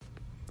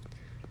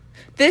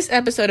This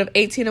episode of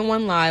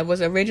 1801 Live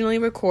was originally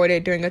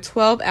recorded during a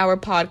 12-hour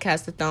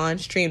podcast-a-thon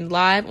streamed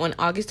live on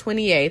August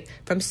 28th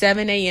from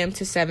 7 a.m.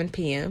 to 7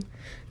 p.m.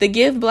 The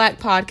Give Black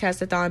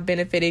podcast-a-thon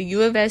benefited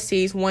U of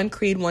SC's One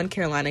Creed, One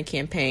Carolina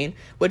campaign,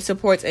 which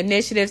supports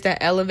initiatives that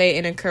elevate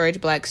and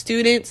encourage Black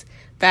students,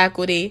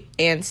 faculty,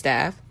 and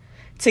staff.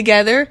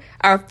 Together,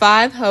 our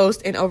 5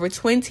 hosts and over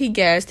 20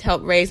 guests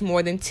helped raise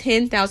more than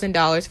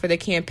 $10,000 for the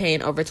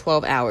campaign over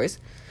 12 hours.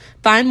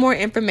 Find more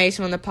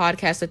information on the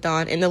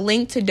podcast-a-thon and the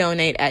link to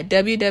donate at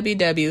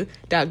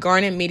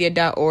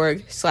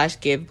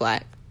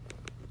www.garnetmedia.org/giveblack.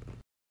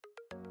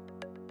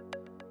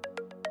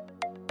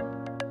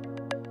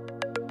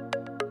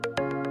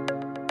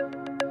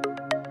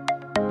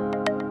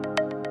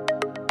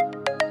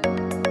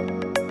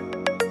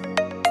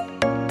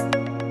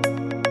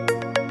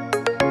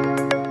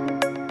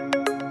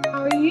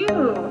 How are you?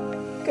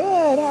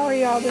 Good. How are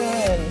y'all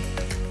doing?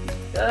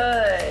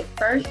 Good.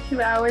 First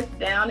 2 hours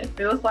down, it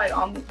feels like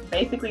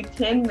basically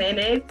 10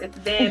 minutes. It's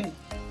been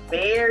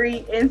very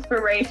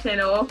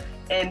inspirational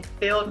and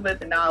filled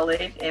with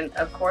knowledge. And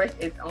of course,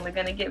 it's only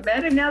going to get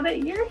better now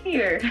that you're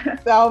here.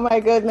 Oh my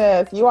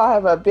goodness. You all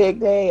have a big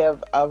day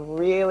of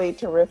really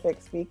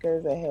terrific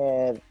speakers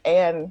ahead.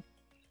 And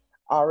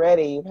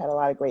already you've had a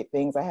lot of great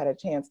things. I had a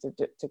chance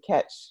to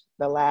catch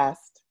the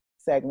last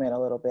segment a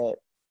little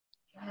bit.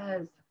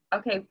 Yes.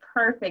 Okay,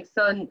 perfect.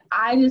 So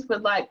I just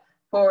would like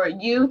for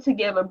you to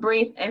give a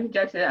brief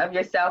introduction of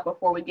yourself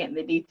before we get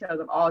into the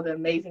details of all the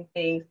amazing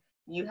things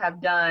you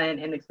have done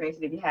and the experiences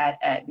that you had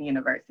at the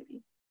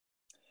university.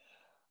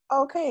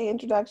 Okay,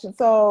 introduction.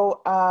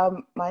 So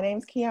my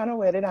name's Kiana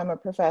Whitted. I'm a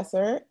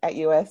professor at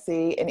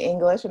USC in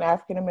English and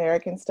African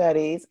American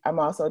Studies. I'm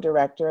also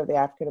director of the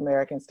African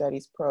American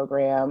Studies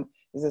program.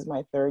 This is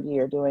my 3rd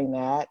year doing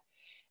that.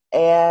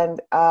 And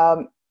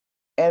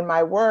in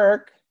my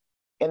work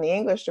in the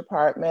English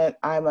department,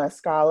 I'm a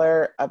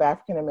scholar of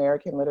African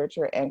American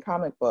literature and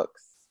comic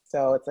books.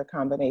 So it's a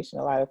combination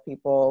a lot of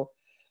people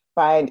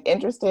find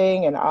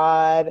interesting and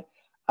odd.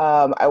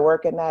 I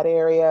work in that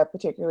area,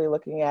 particularly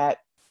looking at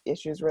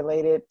issues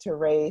related to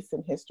race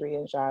and history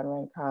and genre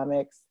in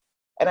comics.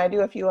 And I do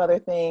a few other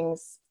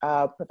things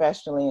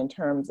professionally in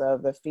terms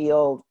of the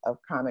field of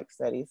comic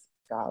studies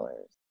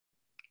scholars.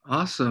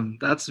 Awesome.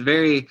 I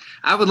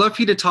would love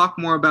for you to talk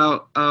more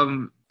about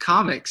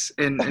comics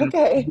and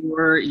Okay.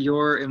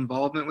 your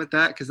involvement with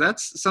that, because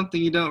that's something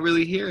you don't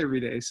really hear every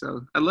day.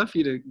 So I'd love for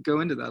you to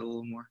go into that a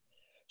little more.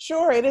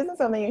 Sure, it isn't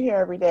something you hear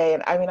every day.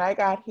 And I mean, I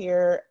got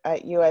here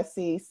at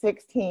USC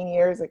 16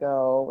 years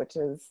ago, which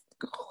is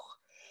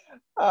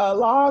a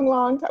long,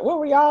 long time. What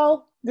were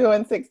y'all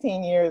doing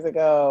 16 years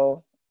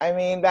ago? I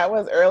mean, that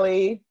was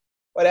early,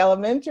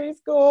 elementary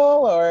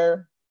school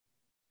or?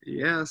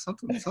 Yeah,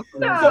 something.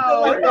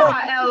 No, like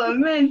not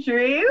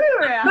elementary. We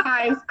were in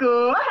high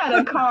school. I had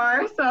a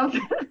car,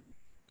 something.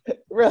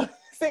 Really,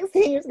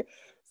 16 years ago.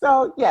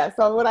 So yeah,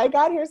 so when I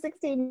got here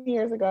 16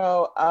 years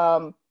ago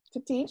to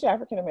teach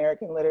African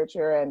American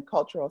literature and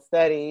cultural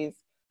studies,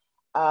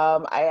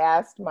 I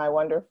asked my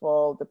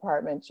wonderful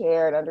department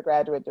chair and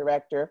undergraduate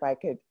director if I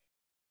could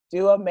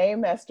do a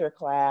Maymester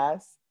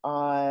class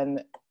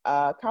on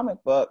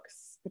comic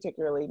books,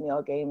 particularly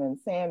Neil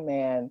Gaiman's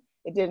Sandman.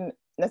 It didn't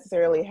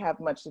necessarily have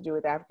much to do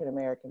with African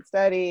American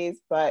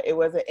studies, but it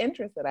was an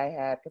interest that I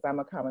had because I'm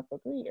a comic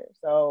book reader.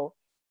 So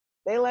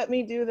they let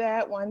me do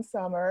that one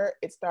summer.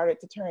 It started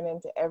to turn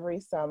into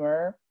every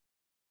summer.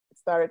 It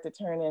started to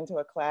turn into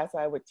a class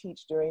I would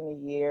teach during the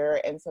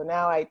year. And so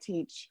now I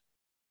teach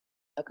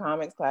a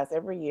comics class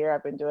every year.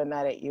 I've been doing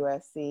that at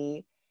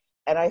USC.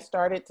 And I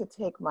started to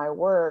take my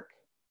work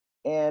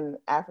in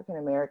African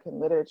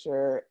American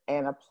literature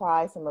and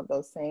apply some of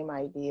those same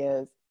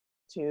ideas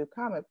to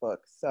comic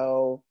books.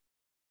 So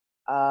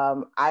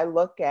I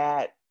look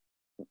at,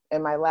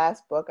 in my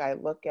last book, I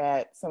look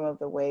at some of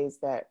the ways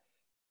that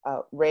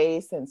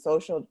race and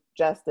social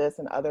justice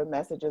and other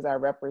messages are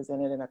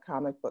represented in a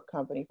comic book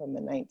company from the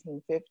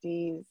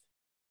 1950s.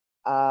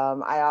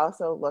 I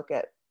also look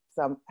at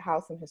how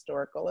some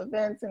historical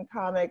events in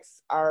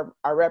comics are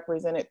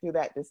represented through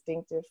that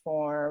distinctive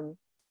form,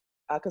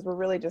 because we're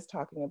really just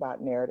talking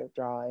about narrative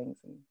drawings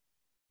and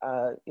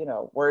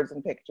words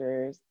and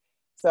pictures.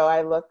 So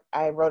I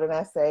wrote an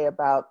essay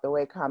about the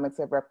way comics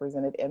have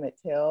represented Emmett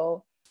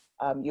Till.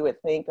 You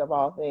would think of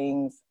all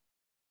things,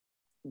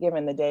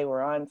 given the day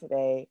we're on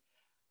today,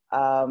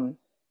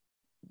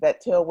 that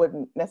Till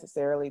wouldn't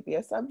necessarily be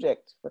a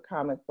subject for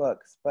comic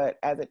books. But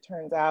as it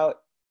turns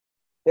out,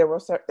 there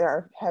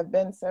have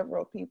been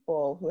several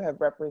people who have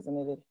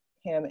represented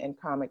him in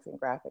comics and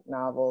graphic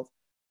novels,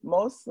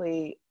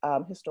 mostly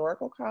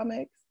historical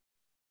comics.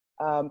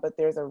 But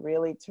there's a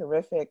really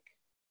terrific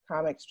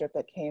comic strip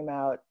that came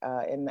out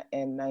in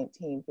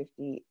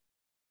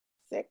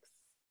 1956,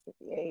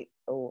 58.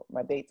 Oh,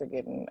 my dates are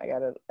getting, I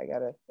gotta,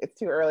 it's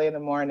too early in the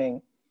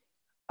morning.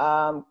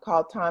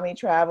 Called Tommy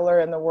Traveler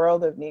in the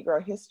World of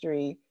Negro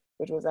History,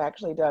 which was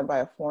actually done by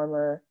a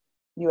former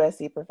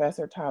USC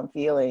professor, Tom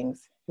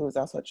Feelings, who was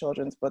also a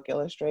children's book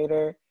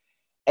illustrator.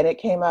 And it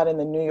came out in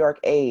the New York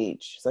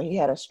Age. So he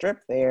had a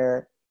strip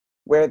there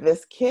where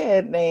this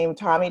kid named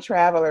Tommy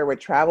Traveler would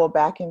travel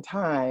back in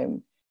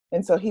time.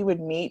 And so he would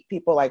meet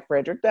people like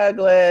Frederick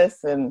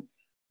Douglass and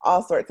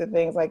all sorts of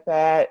things like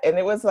that. And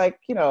it was like,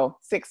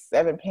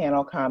 6-7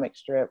 panel comic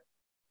strip.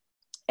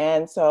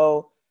 And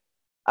so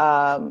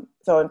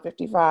in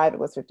 55, it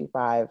was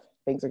 55,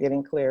 things are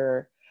getting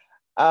clearer.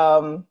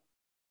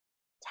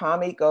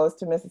 Tommy goes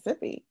to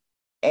Mississippi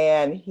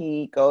and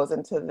he goes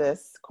into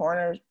this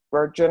corner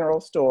or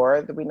general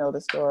store that we know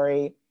the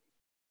story.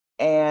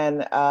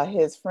 And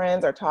his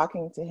friends are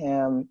talking to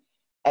him.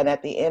 And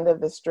at the end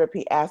of the strip,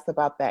 he asks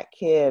about that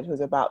kid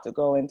who's about to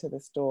go into the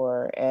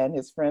store. And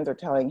his friends are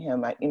telling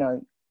him,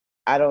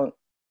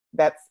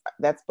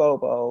 that's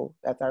Bobo,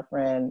 that's our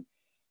friend.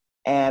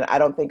 And I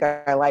don't think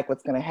I like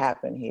what's going to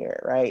happen here,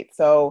 right?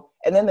 So,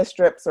 and then the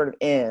strip sort of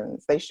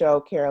ends. They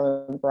show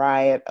Carolyn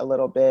Bryant a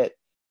little bit,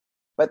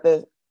 but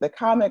the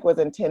comic was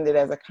intended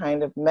as a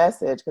kind of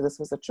message, because this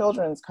was a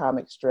children's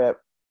comic strip,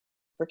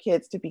 for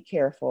kids to be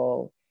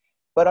careful,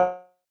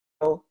 but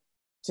also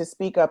to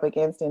speak up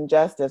against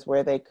injustice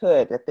where they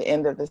could. At the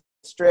end of the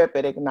strip,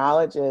 it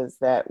acknowledges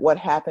that what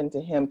happened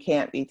to him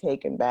can't be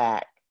taken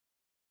back.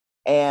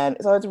 And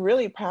so it's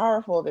really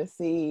powerful to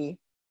see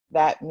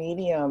that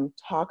medium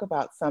talk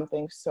about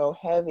something so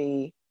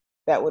heavy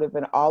that would have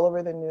been all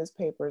over the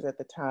newspapers at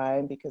the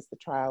time because the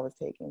trial was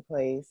taking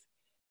place,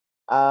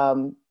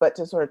 but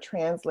to sort of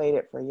translate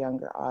it for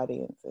younger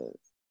audiences.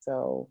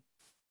 So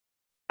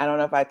I don't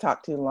know if I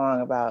talked too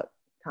long about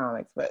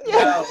comics, but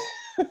no,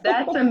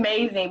 that's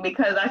amazing,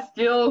 because I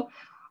still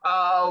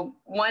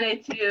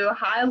wanted to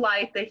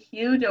highlight the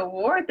huge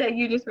award that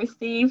you just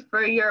received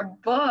for your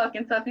book.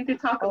 And so if you could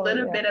talk a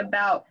little bit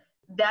about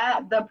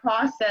that, the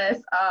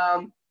process,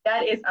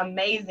 that is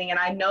amazing. And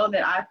I know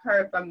that I've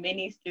heard from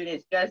many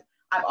students,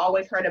 I've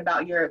always heard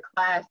about your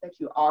class that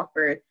you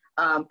offered,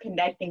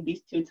 connecting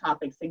these two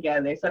topics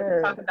together. So if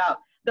you talk about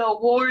the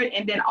award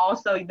and then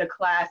also the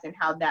class and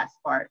how that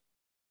sparked.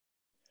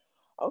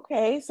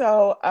 Okay,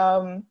 so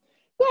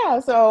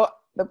so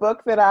the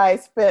book that I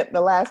spent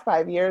the last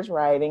 5 years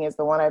writing is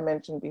the one I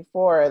mentioned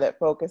before, that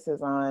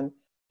focuses on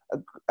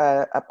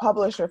a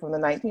publisher from the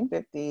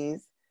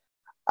 1950s,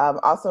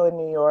 also in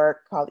New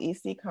York, called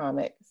EC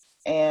Comics.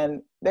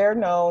 And they're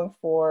known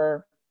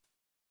for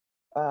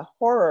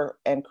horror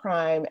and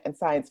crime and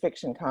science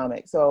fiction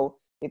comics. So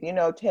if you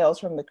know Tales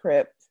from the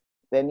Crypt,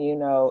 then you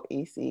know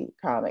EC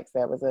Comics.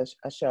 That was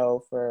a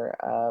show for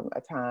a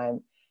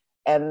time.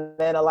 And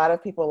then a lot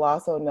of people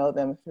also know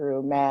them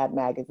through Mad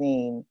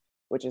Magazine,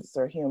 which is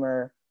their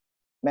humor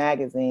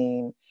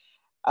magazine.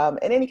 In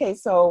any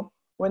case, so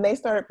when they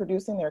started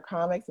producing their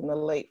comics in the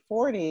late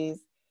 40s,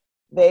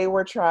 they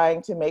were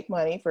trying to make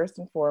money first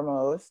and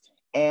foremost.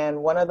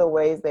 And one of the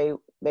ways they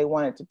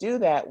wanted to do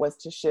that was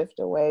to shift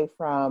away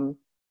from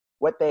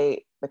what the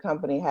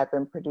company had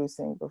been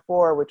producing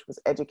before, which was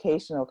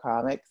educational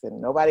comics, and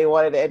nobody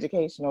wanted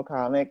educational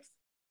comics.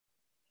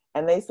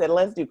 And they said,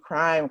 let's do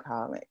crime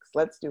comics,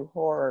 let's do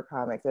horror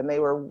comics. And they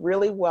were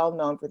really well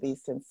known for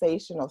these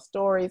sensational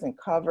stories and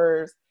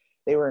covers.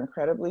 They were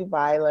incredibly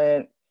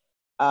violent,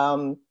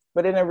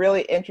 but in a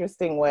really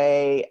interesting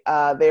way.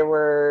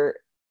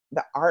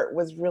 The art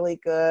was really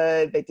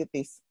good. They did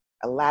these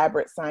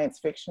elaborate science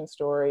fiction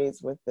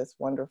stories with this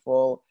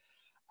wonderful,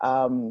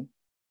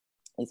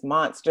 these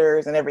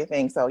monsters and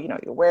everything. So, your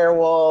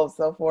werewolves,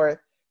 so forth.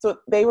 So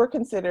they were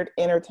considered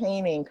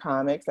entertaining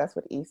comics. That's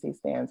what EC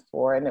stands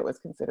for. And it was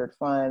considered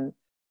fun.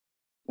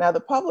 Now,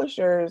 the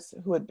publishers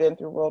who had been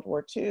through World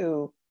War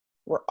II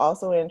were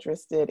also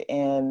interested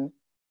in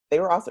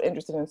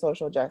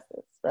social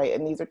justice, right?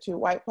 And these are two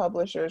white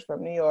publishers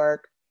from New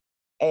York.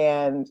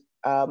 And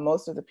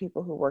most of the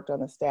people who worked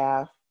on the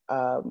staff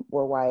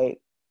were white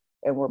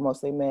and were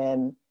mostly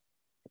men,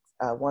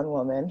 one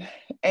woman.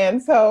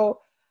 And so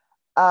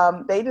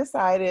they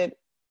decided,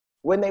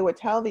 when they would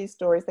tell these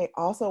stories, they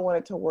also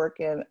wanted to work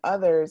in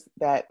others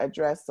that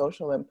address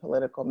social and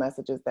political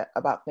messages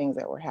about things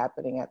that were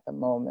happening at the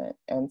moment.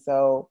 And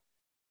so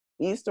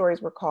these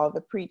stories were called the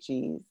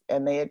Preachies,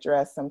 and they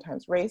addressed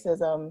sometimes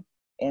racism,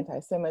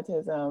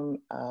 anti-Semitism,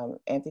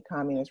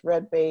 anti-communist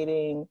red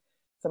baiting.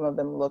 Some of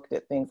them looked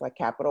at things like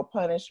capital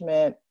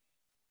punishment.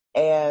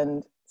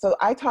 And so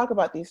I talk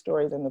about these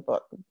stories in the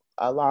book,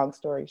 a long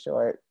story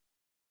short.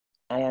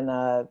 And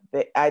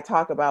I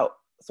talk about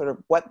sort of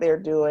what they're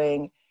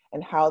doing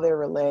and how they're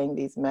relaying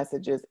these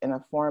messages in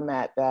a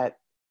format that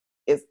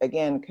is,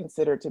 again,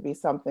 considered to be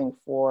something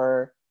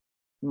for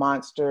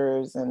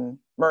monsters and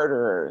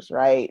murderers,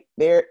 right?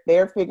 They're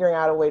figuring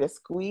out a way to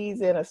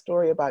squeeze in a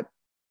story about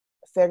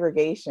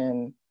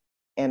segregation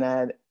in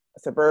a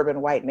suburban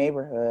white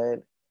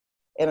neighborhood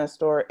in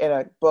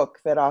a book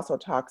that also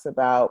talks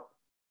about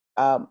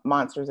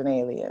monsters and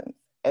aliens.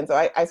 And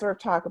so I sort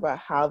of talk about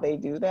how they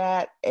do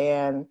that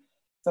and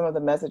some of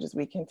the messages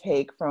we can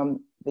take from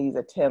these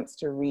attempts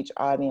to reach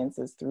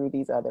audiences through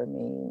these other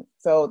means.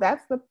 So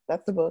that's the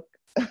book.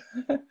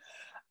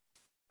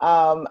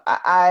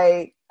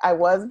 I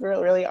was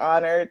really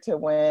honored to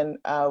win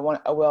a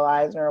Will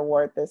Eisner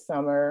Award this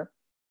summer.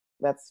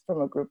 That's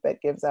from a group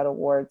that gives out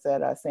awards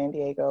at San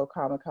Diego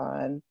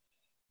Comic-Con.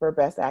 for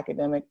Best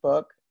Academic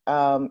Book.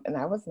 And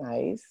that was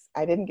nice.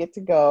 I didn't get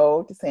to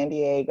go to San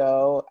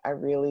Diego. I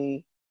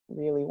really,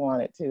 really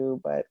wanted to,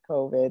 but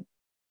COVID.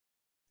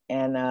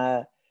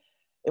 And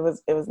it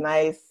was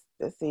nice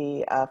to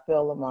see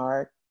Phil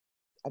Lamar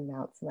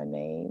announce my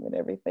name and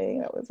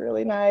everything. That was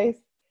really nice.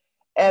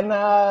 And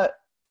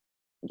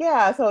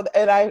yeah, so,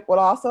 and I would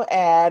also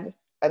add,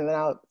 and then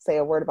I'll say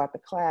a word about the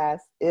class,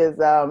 is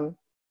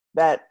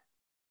that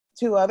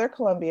two other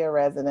Columbia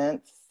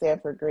residents,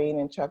 Sanford Green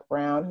and Chuck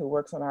Brown, who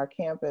works on our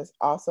campus,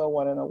 also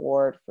won an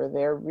award for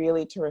their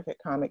really terrific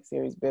comic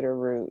series, Bitter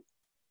Root.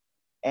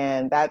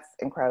 And that's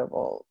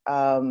incredible.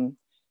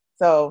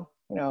 So,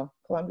 you know,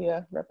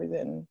 Columbia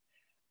representing.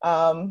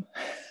 And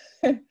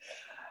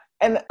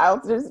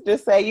I'll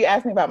just say, you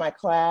asked me about my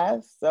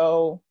class.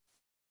 So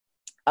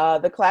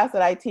the class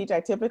that I teach, I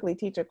typically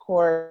teach a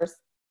course,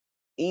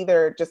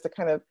 either just a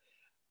kind of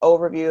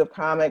overview of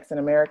comics and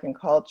American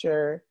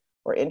culture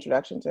or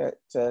introduction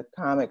to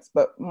comics.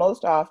 But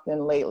most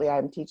often lately,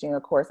 I'm teaching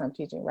a course I'm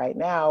teaching right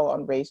now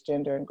on race,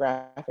 gender, and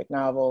graphic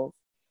novels.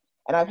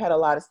 And I've had a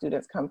lot of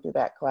students come through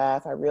that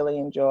class. I really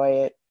enjoy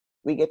it.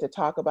 We get to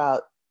talk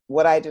about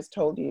what I just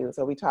told you.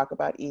 So we talk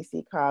about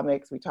EC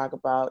Comics. We talk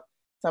about,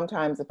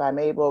 sometimes if I'm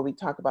able, we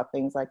talk about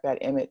things like that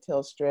Emmett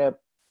Till strip.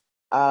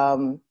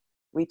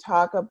 We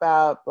talk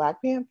about Black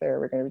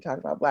Panther. We're going to be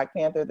talking about Black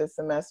Panther this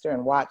semester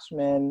and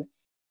Watchmen.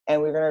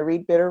 And we're going to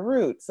read Bitter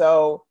Root.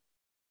 So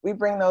we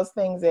bring those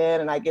things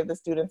in, and I give the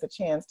students a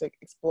chance to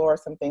explore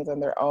some things on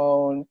their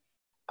own.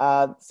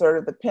 Sort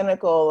of the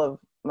pinnacle of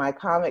my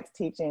comics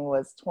teaching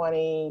was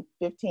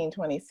 2015,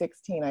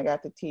 2016. I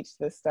got to teach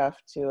this stuff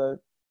to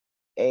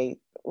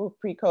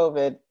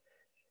pre-COVID,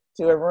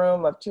 to a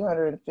room of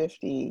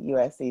 250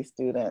 USC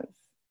students.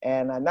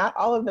 And not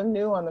all of them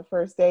knew on the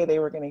first day they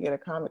were going to get a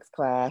comics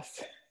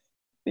class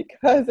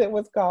because it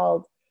was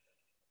called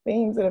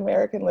Themes in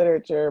American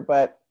Literature,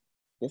 but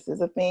this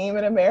is a theme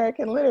in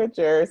American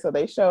literature. So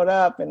they showed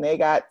up and they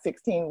got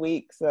 16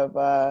 weeks of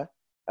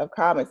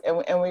comics.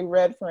 And we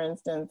read, for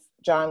instance,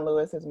 John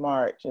Lewis's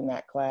March in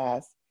that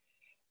class.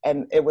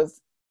 And it was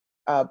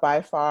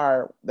by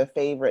far the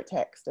favorite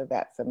text of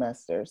that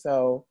semester.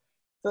 So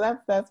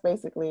that's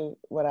basically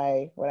what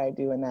I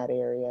do in that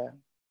area.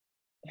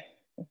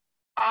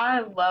 I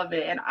love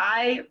it. And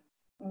I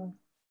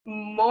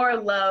more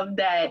love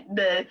that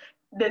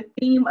the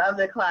theme of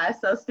the class.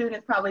 So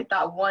students probably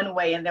thought one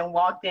way and then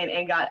walked in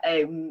and got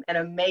an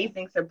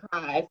amazing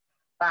surprise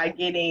by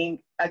getting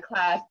a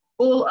class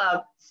full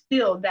of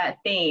still that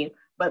theme,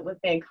 but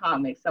within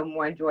comics, so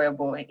more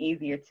enjoyable and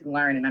easier to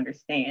learn and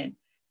understand.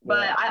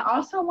 But I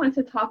also want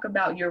to talk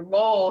about your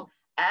role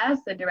as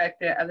the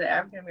director of the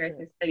African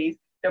American Studies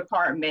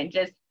Department,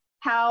 just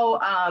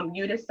how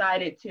you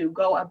decided to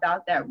go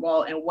about that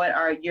role and what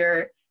are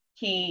your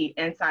key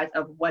insights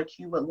of what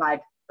you would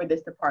like for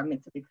this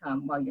department to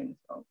become while you're in this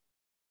role.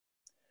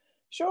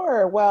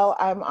 Sure. Well,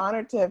 I'm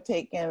honored to have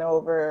taken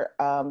over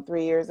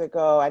 3 years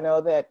ago. I know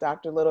that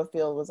Dr.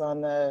 Littlefield was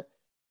on the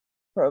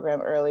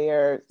program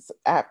earlier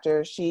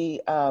after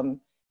she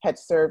had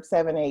served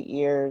 7-8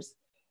 years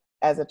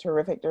as a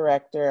terrific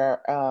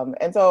director.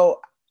 And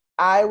so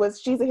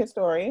she's a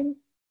historian,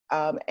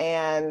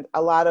 and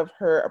a lot of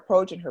her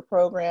approach and her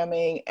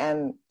programming,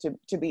 and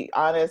to be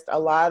honest, a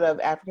lot of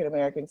African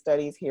American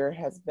studies here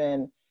has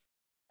been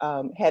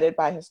headed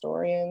by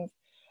historians.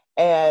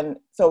 And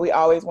so we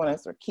always want to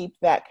sort of keep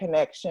that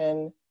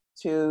connection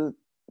to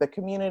the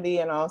community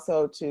and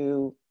also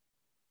to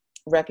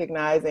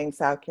recognizing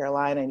South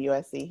Carolina and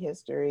USC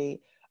history.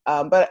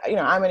 But, you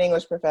know, I'm an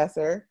English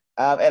professor,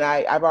 and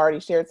I've already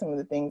shared some of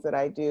the things that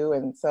I do.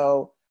 And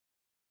so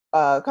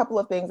a couple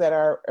of things that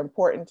are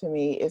important to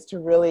me is to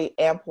really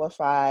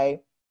amplify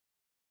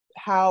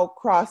how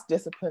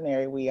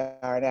cross-disciplinary we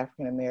are in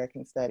African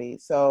American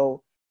studies.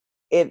 So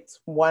it's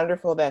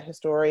wonderful that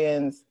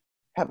historians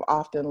have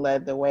often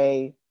led the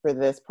way for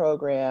this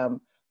program,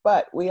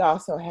 but we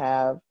also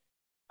have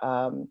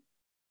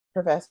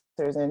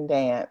professors in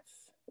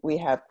dance, we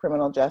have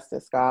criminal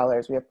justice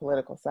scholars, we have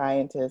political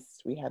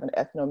scientists, we have an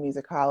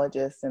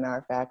ethnomusicologist in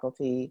our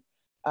faculty,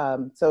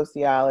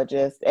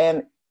 sociologists,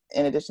 and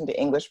in addition to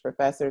English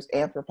professors,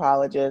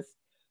 anthropologists.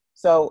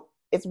 So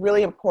it's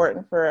really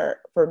important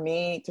for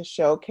me to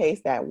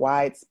showcase that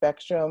wide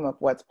spectrum of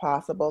what's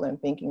possible in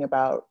thinking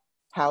about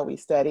how we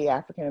study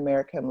African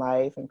American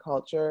life and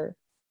culture.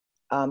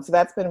 So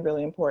that's been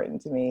really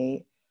important to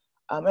me.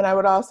 And I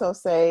would also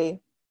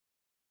say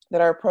that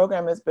our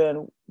program has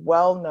been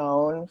well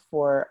known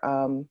for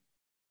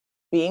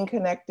being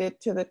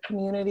connected to the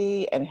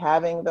community and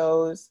having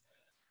those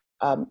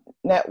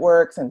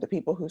networks and the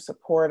people who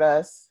support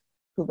us,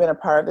 who've been a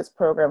part of this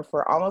program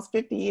for almost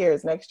 50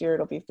 years. Next year,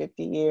 it'll be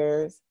 50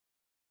 years.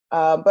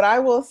 But I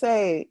will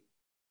say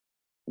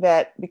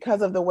that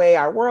because of the way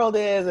our world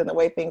is and the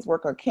way things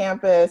work on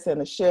campus and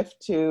the shift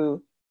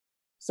to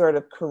sort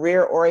of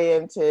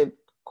career-oriented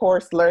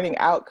course learning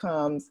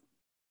outcomes,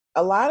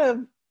 a lot of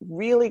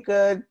really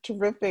good,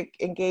 terrific,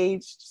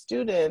 engaged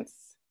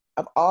students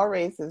of all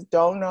races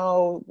don't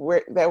know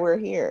that we're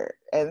here.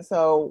 And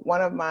so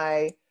one of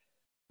my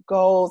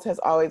goals has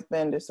always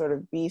been to sort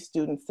of be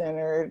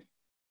student-centered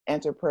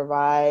and to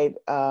provide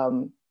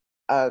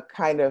a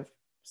kind of,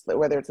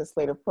 whether it's a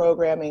slate of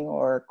programming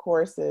or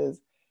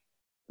courses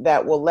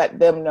that will let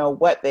them know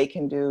what they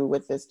can do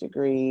with this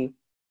degree.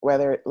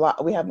 Whether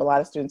we have a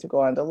lot of students who go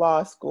on to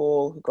law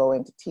school, who go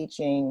into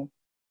teaching,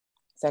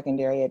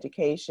 secondary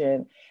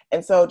education.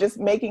 And so just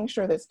making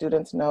sure that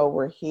students know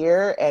we're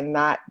here and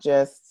not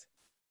just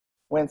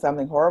when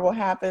something horrible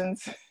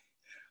happens.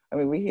 I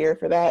mean, we're here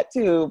for that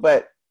too,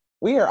 but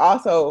we are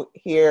also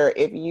here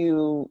if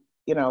you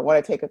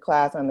want to take a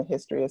class on the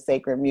history of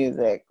sacred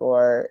music,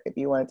 or if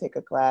you want to take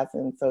a class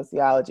in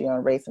sociology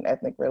on race and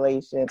ethnic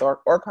relations,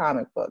 or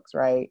comic books,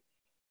 right?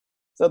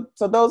 So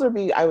those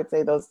I would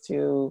say those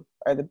two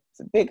are the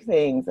big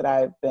things that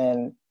I've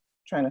been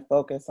trying to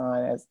focus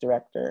on as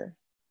director.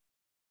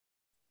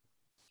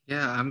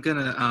 Yeah, I'm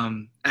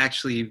gonna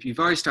actually, you've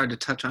already started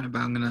to touch on it, but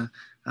I'm gonna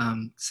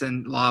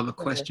lob a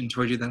question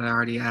towards you that I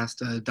already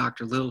asked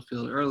Dr.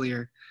 Littlefield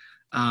earlier,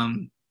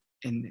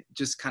 and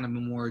just kind of a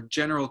more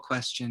general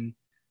question,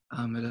 at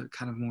a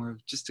kind of more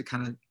just to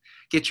kind of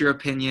get your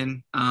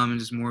opinion and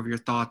just more of your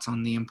thoughts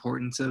on the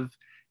importance of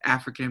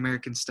African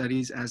American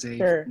studies as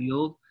a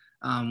field.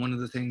 One of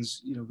the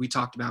things we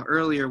talked about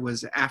earlier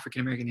was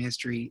African American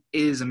history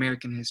is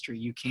American history.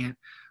 You can't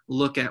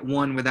look at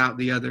one without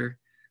the other.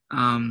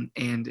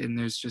 And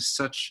there's just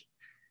such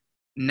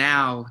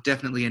now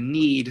definitely a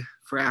need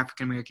for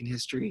African American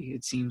history.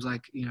 It seems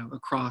like,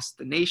 across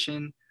the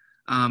nation,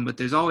 but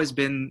there's always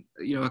been,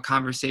 a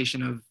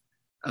conversation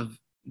of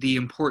the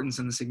importance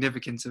and the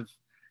significance of,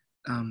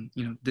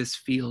 this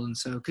field. And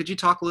so could you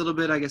talk a little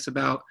bit, I guess,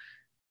 about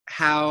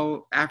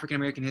how African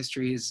American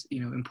history is,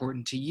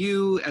 important to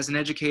you as an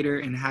educator,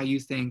 and how you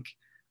think,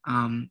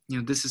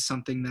 this is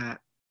something that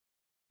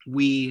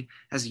we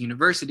as a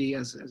university,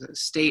 as a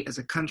state, as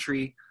a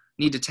country,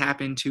 need to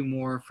tap into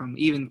more from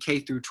even K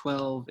through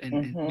 12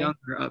 and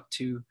younger up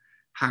to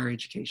higher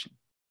education.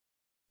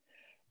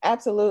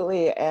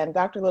 Absolutely. And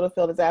Dr.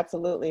 Littlefield is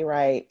absolutely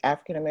right.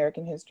 African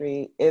American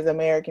history is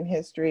American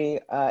history,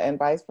 and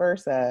vice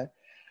versa.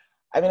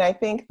 I mean, I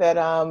think that,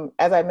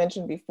 as I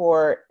mentioned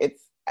before,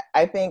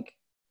 I think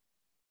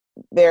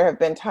there have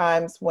been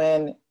times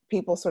when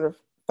people sort of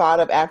thought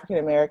of African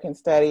American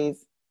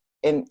studies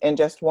in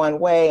just one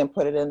way and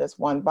put it in this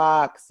one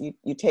box.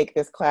 You take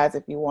this class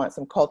if you want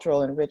some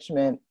cultural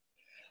enrichment.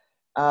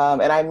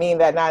 And I mean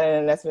that not in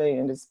a necessarily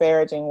in a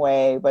disparaging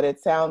way, but it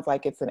sounds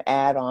like it's an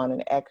add-on,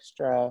 an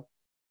extra,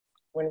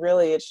 when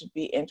really it should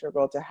be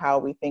integral to how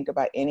we think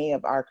about any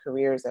of our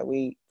careers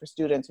for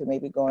students who may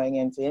be going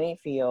into any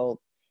field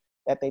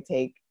that they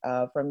take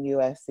from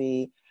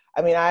USC.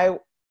 I mean, I'm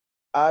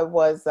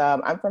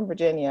from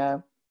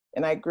Virginia,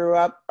 and I grew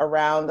up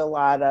around a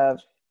lot of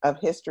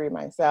history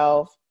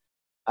myself.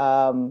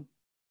 I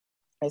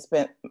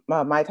spent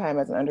my time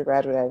as an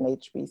undergraduate at an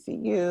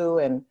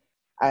HBCU, and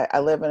I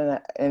live in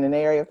an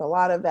area with a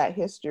lot of that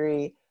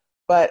history.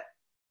 But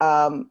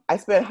I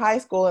spent high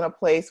school in a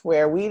place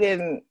where we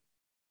didn't,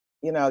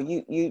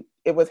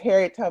 it was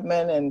Harriet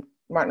Tubman and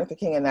Martin Luther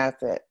King, and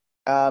that's it.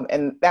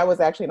 And that was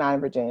actually not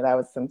in Virginia. That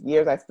was some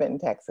years I spent in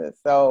Texas.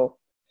 So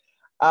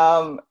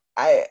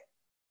I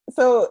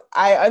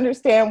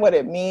understand what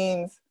it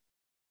means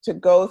to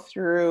go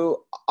through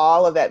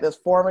all of that, those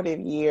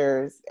formative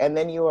years, and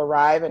then you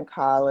arrive in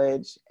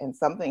college and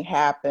something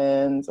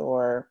happens,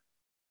 or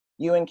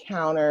you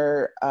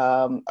encounter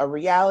a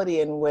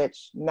reality in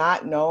which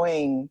not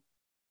knowing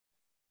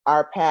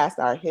our past,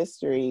 our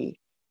history,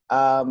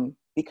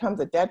 becomes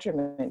a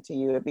detriment to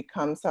you. It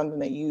becomes something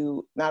that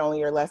you, not only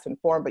you're less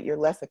informed, but you're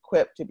less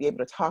equipped to be able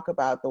to talk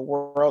about the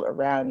world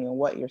around you and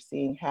what you're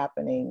seeing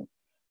happening.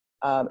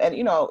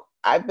 And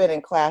I've been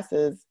in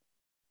classes,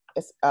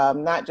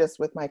 not just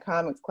with my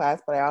comics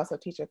class, but I also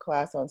teach a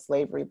class on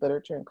slavery,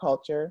 literature, and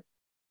culture.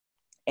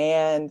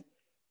 And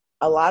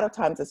a lot of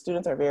times the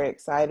students are very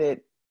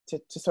excited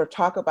to sort of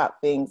talk about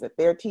things that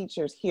their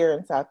teachers here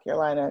in South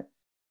Carolina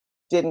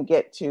didn't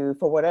get to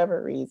for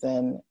whatever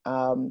reason.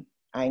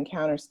 I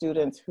encounter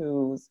students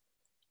whose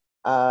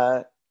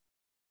prom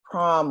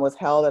was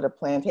held at a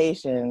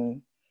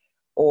plantation,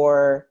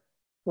 or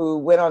who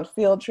went on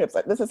field trips.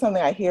 Like, this is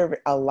something I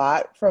hear a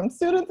lot from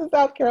students in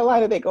South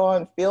Carolina. They go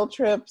on field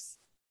trips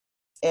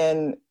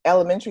in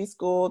elementary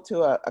school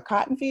to a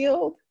cotton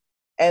field,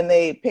 and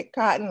they pick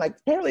cotton. Like,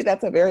 apparently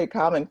that's a very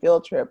common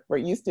field trip, where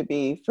it used to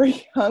be for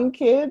young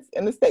kids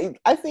in the state.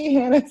 I see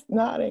Hannah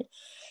nodding.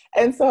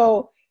 And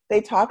so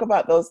they talk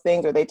about those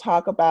things, or they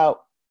talk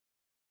about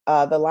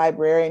the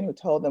librarian who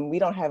told them, we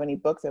don't have any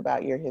books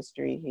about your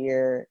history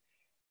here.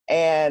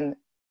 And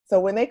so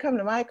when they come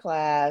to my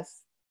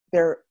class,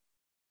 they're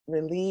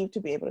relieved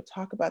to be able to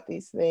talk about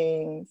these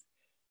things,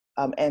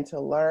 and to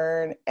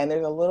learn. And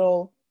there's a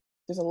little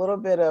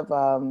bit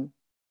of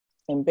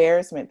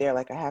embarrassment there,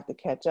 like I have to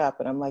catch up.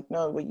 And I'm like,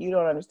 no, but you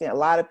don't understand.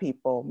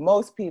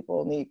 Most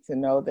people need to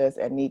know this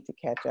and need to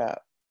catch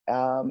up.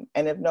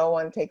 And if no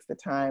one takes the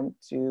time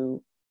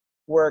to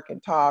work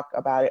and talk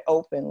about it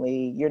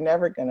openly, you're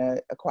never going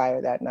to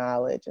acquire that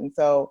knowledge. And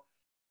so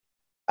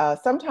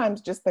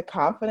sometimes just the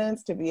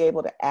confidence to be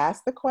able to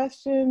ask the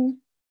question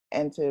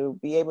and to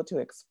be able to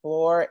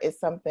explore is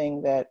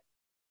something that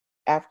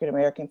African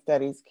American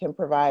studies can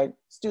provide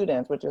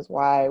students, which is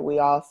why we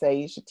all say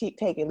you should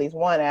take at least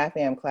one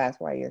AFAM class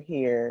while you're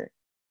here,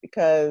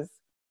 because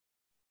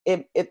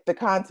the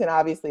content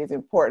obviously is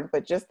important,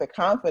 but just the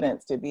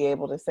confidence to be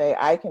able to say,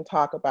 I can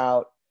talk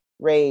about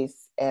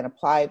race and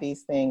apply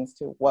these things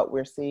to what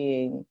we're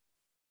seeing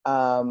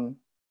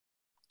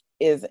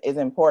is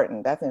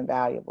important. That's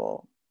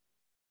invaluable.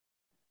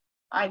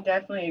 I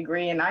definitely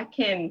agree, and I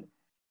can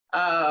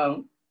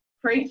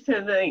preach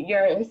to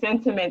your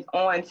sentiments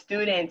on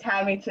students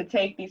having to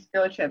take these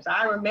field trips.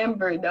 I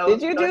remember those.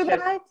 Did you do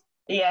trips. that?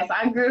 Yes,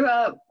 I grew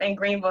up in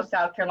Greenville,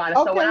 South Carolina.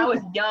 Okay. So when I was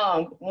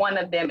young, one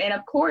of them, and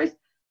of course,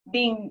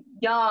 being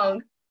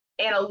young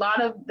and a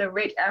lot of the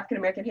rich African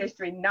American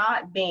history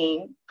not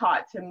being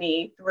taught to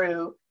me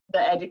through the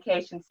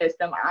education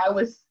system, I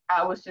was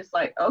just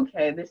like,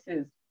 okay, this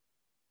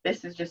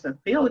is just a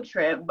field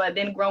trip. But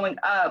then growing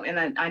up,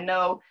 and I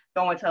know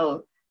going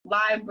to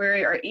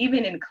library or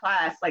even in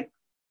class, like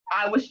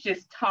I was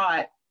just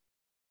taught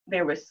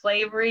there was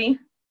slavery,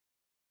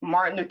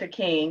 Martin Luther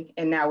King,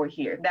 and now we're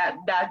here. That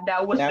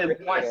was now the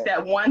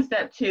one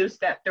step, two,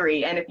 step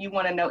three. And if you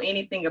want to know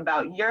anything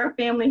about your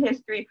family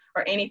history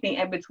or anything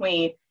in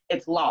between,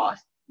 it's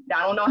lost.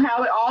 I don't know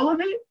how all of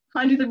it,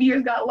 hundreds of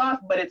years got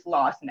lost, but it's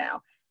lost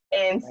now.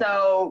 And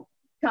so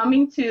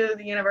coming to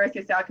the University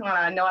of South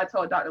Carolina, I know I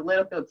told Dr.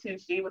 Littlefield too,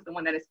 she was the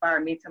one that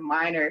inspired me to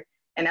minor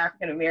in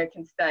African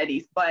American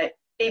studies, but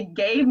it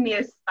gave me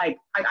I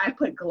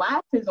put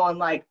glasses on,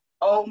 like,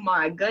 oh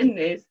my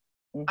goodness,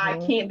 I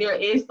can't, there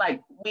is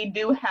we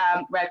do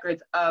have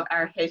records of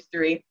our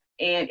history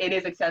and it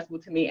is accessible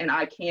to me and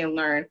I can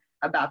learn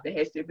about the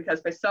history,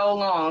 because for so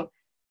long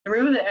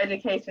through the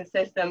education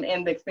system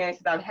and the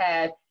experiences I've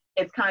had,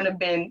 it's kind of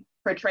been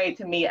portrayed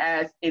to me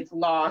as it's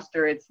lost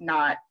or it's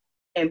not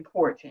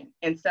important.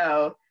 And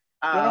so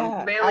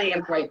really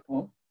I'm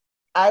grateful.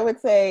 I would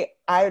say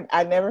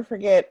I never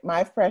forget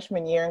my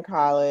freshman year in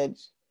college.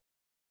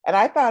 And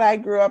I thought I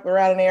grew up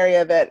around an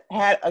area that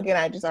had, again,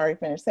 I just already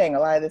finished saying a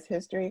lot of this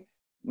history.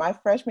 My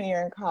freshman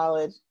year in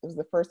college, it was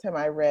the first time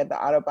I read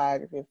the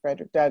autobiography of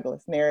Frederick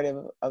Douglass,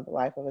 Narrative of the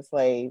Life of a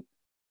Slave.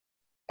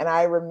 And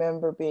I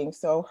remember being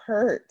so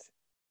hurt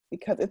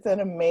because it's an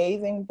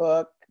amazing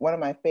book, one of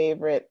my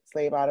favorite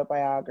slave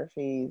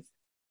autobiographies.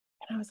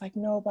 And I was like,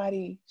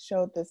 nobody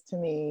showed this to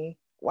me.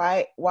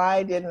 Why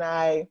didn't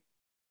I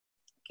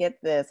get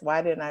this?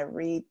 Why didn't I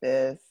read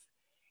this?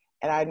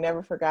 And I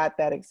never forgot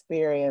that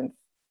experience.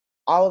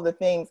 All of the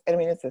things, I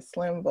mean, it's a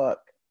slim book.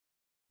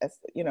 As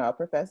you know, a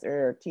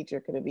professor or teacher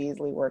could have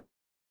easily worked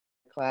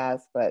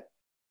class, but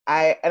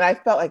I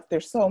felt like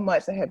there's so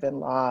much that had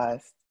been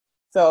lost.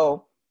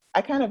 So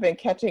I kind of been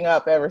catching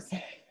up ever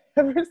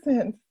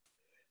since.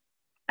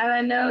 And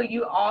I know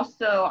you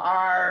also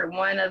are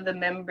one of the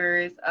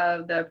members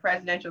of the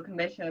Presidential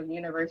Commission of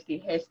University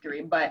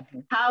History, but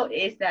how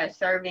is that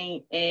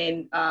serving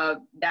in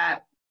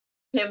that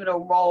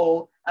pivotal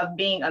role of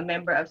being a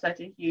member of such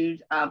a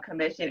huge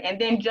commission? And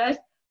then just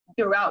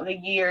throughout the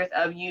years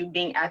of you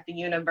being at the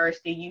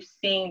university, you've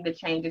seen the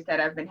changes that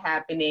have been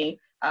happening,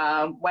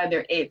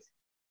 whether it's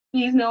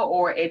seasonal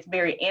or it's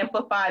very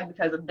amplified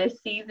because of this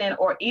season,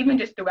 or even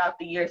just throughout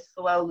the years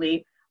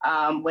slowly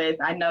with,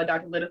 I know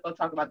Dr. Littlefield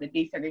talked about the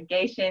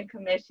desegregation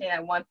commission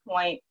at one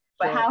point,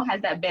 but sure. How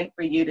has that been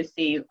for you to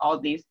see all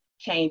these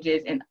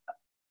changes and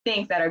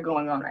things that are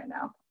going on right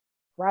now?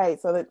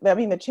 Right, so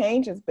the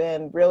change has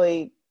been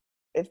really,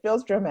 it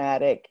feels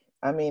dramatic.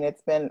 I mean,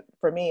 it's been,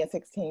 for me,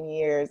 16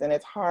 years, and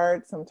it's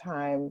hard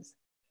sometimes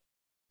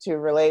to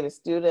relate to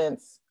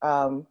students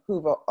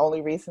who've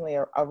only recently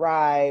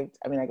arrived.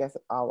 I mean, I guess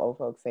all old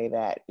folks say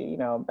that, you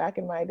know, back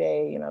in my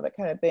day, you know, that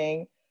kind of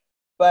thing.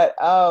 But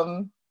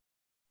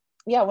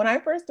yeah, when I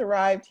first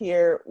arrived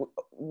here,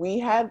 we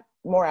had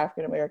more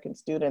African-American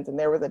students, and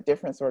there was a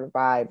different sort of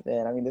vibe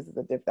then. I mean, that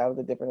was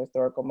a different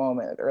historical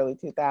moment, the early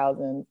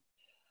 2000s.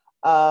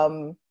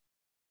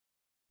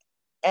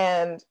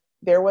 And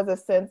there was a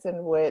sense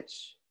in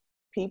which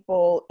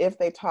people, if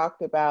they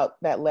talked about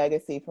that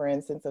legacy, for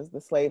instance, of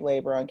the slave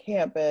labor on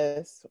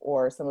campus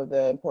or some of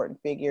the important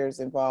figures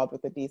involved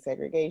with the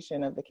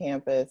desegregation of the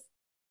campus,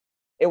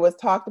 it was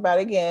talked about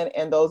again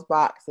in those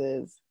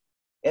boxes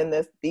in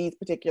these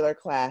particular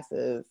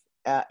classes,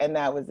 and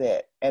that was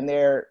it. And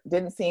there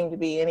didn't seem to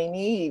be any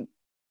need,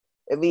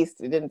 at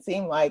least it didn't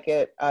seem like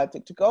it,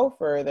 to go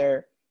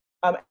further.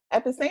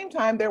 At the same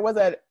time, there was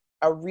a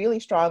really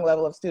strong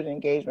level of student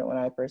engagement when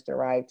I first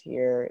arrived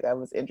here. That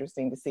was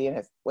interesting to see.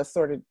 It was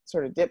sort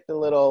of dipped a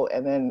little,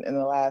 and then in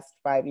the last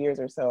 5 years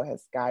or so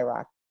has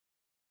skyrocketed,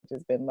 which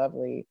has been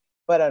lovely.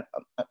 But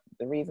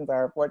the reasons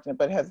are unfortunate,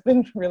 but has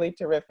been really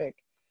terrific.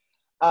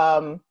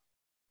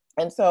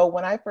 And so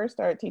when I first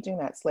started teaching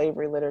that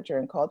slavery literature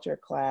and culture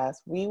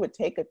class, we would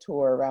take a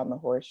tour around the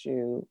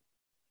Horseshoe,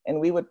 and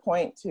we would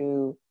point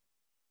to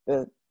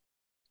the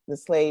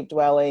slave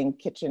dwelling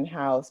kitchen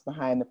house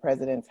behind the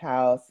president's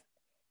house.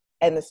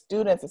 And the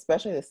students,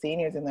 especially the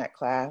seniors in that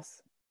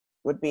class,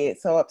 would be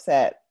so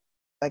upset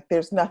like,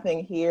 there's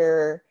nothing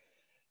here.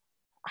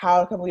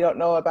 How come we don't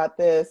know about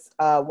this?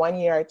 One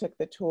year I took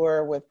the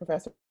tour with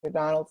Professor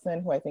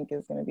Donaldson, who I think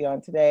is going to be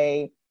on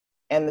today.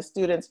 And the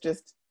students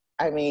just,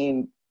 I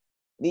mean,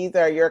 these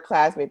are your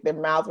classmates. Their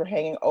mouths were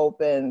hanging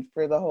open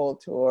for the whole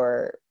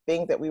tour.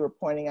 Things that we were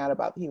pointing out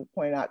about, he was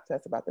pointing out to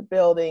us about the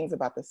buildings,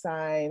 about the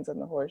signs on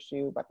the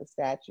horseshoe, about the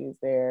statues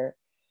there.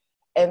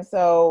 And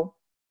so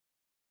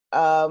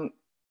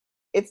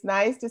it's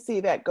nice to see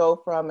that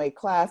go from a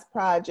class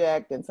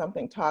project and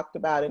something talked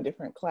about in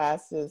different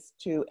classes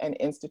to an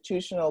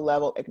institutional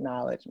level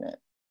acknowledgement.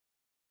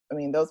 I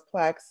mean, those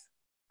plaques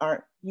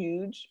aren't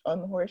huge on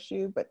the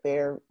horseshoe, but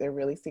they're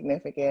really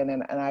significant.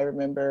 And I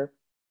remember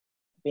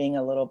being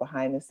a little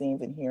behind the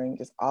scenes and hearing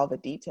just all the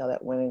detail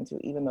that went into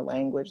even the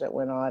language that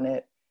went on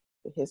it,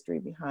 the history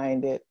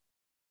behind it.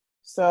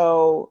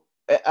 So,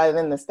 and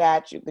then the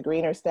statue, the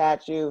Greener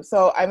statue.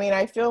 So, I mean,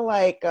 I feel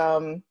like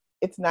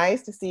it's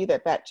nice to see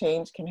that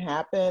change can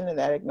happen and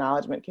that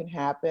acknowledgement can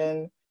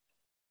happen.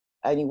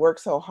 And you work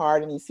so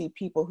hard and you see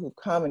people who've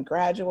come and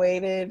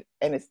graduated,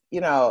 and it's, you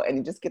know, and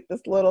you just get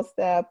this little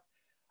step.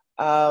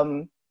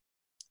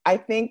 I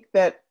think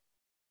that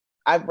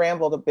I've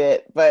rambled a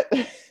bit, but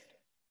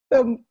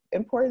the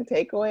important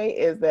takeaway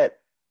is that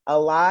a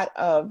lot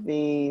of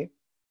the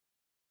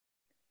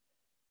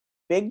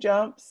big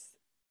jumps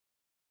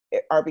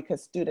are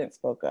because students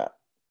spoke up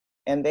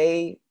and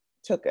they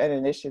took an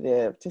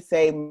initiative to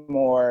say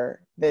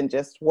more than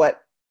just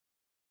what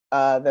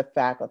the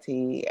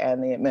faculty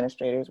and the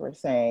administrators were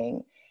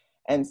saying.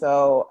 And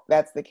so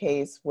that's the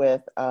case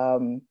with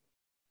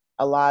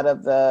a lot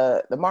of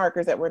the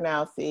markers that we're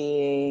now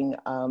seeing,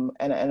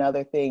 and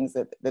other things,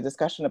 that the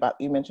discussion about,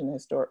 you mentioned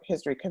the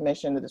History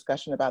Commission, the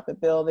discussion about the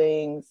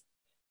buildings.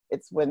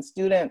 It's when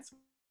students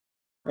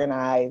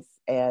organize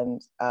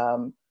and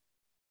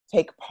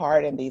take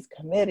part in these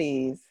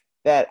committees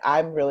that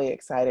I'm really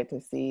excited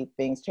to see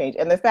things change.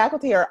 And the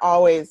faculty are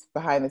always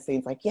behind the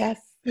scenes like, yes,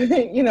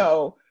 you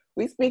know,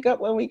 we speak up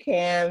when we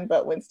can,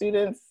 but when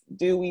students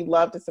do, we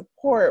love to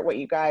support what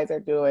you guys are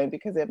doing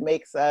because it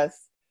makes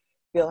us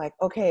feel like,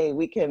 okay,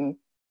 we can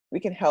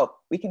help,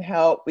 we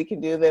can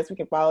do this, we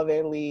can follow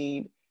their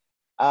lead.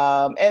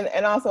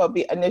 And also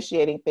be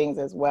initiating things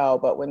as well.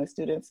 But when the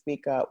students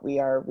speak up, we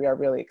are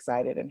really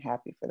excited and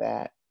happy for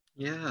that.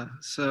 Yeah.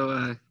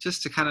 So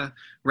just to kind of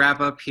wrap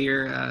up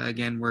here,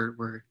 again,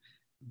 we're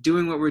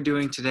doing what we're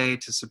doing today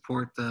to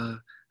support the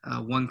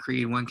One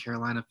Creed, One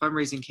Carolina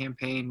fundraising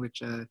campaign,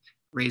 which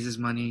raises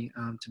money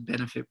to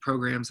benefit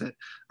programs that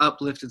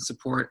uplift and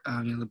support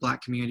the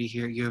Black community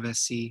here at U of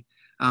SC.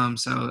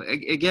 So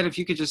again, if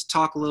you could just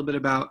talk a little bit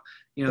about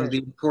Sure. the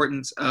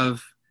importance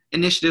of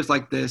initiatives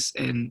like this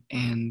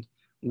and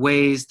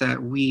ways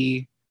that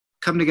we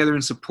come together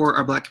and support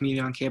our Black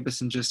community on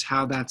campus, and just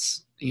how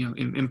that's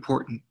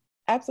important.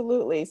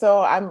 Absolutely.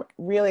 So I'm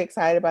really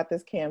excited about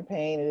this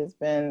campaign. It has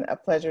been a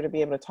pleasure to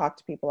be able to talk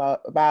to people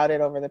about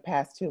it over the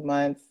past 2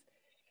 months.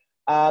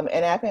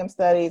 In AFAM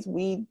Studies,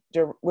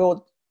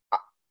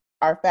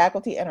 our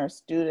faculty and our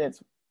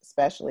students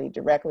especially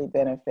directly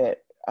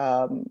benefit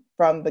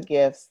from the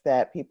gifts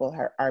that people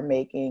are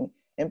making.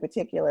 In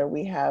particular,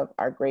 we have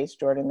our Grace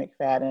Jordan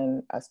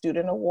McFadden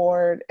Student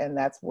Award, and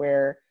that's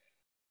where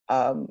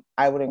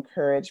I would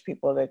encourage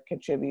people to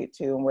contribute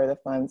to and where the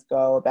funds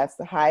go. That's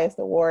the highest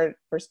award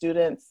for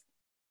students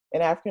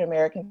in African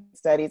American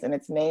studies, and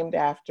it's named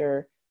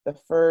after the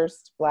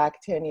first Black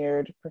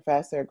tenured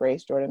professor,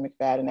 Grace Jordan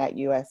McFadden at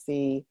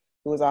USC,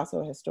 who was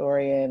also a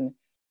historian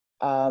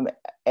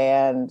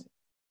and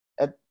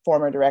a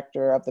former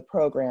director of the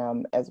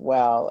program as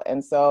well.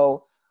 And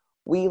so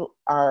we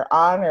are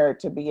honored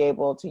to be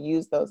able to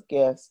use those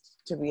gifts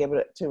to be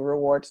able to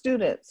reward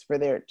students for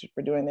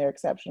doing their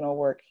exceptional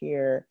work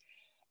here.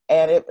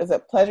 And it was a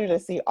pleasure to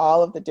see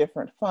all of the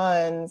different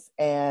funds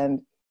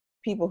and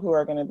people who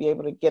are going to be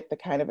able to get the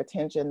kind of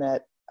attention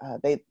that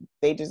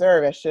they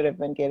deserve, as should have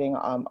been getting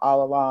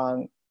all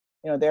along.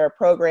 There are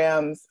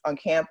programs on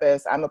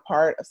campus, I'm a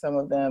part of some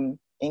of them,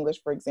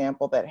 English, for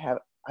example, that have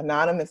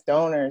anonymous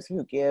donors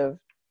who give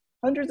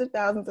hundreds of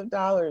thousands of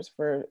dollars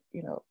for,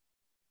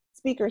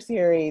 speaker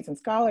series and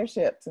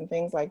scholarships and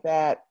things like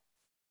that.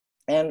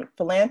 And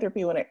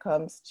philanthropy, when it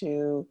comes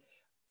to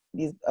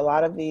a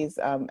lot of these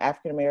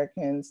African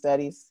American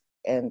studies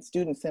and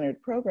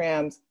student-centered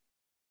programs,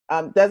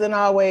 doesn't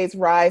always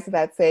rise to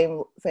that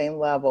same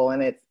level.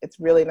 And it's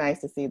really nice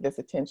to see this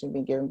attention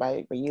being given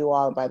by you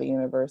all and by the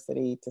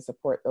university to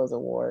support those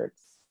awards.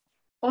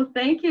 Well,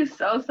 thank you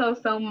so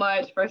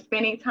much for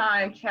spending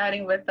time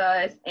chatting with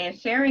us and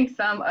sharing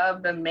some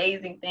of the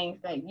amazing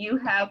things that you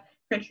have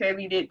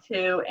contributed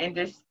to, and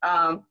just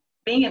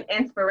being an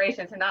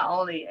inspiration to not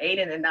only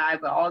Aiden and I,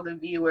 but all the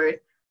viewers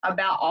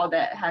about all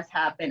that has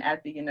happened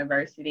at the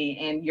university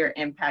and your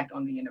impact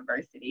on the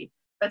university.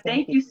 But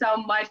thank you so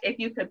much. If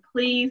you could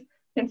please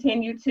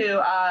continue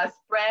to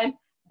spread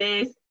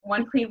this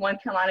One Creed, One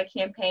Carolina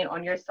campaign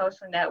on your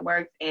social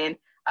networks. And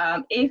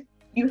if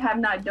you have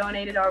not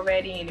donated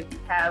already, and if you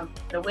have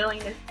the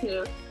willingness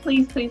to,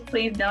 please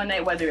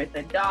donate, whether it's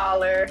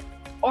 $1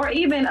 or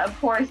even, of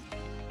course,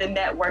 the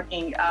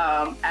networking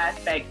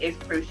aspect is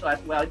crucial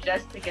as well,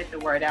 just to get the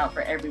word out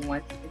for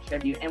everyone to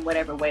contribute in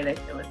whatever way they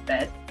feel is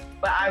best.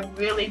 But I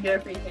really do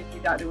appreciate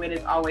you, Dr. Witt.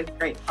 It's always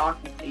great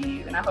talking to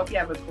you, and I hope you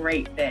have a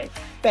great day.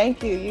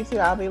 Thank you. You too.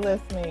 I'll be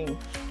listening.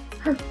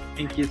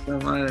 Thank you so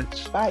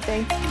much. Bye.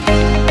 Thank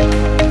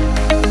you.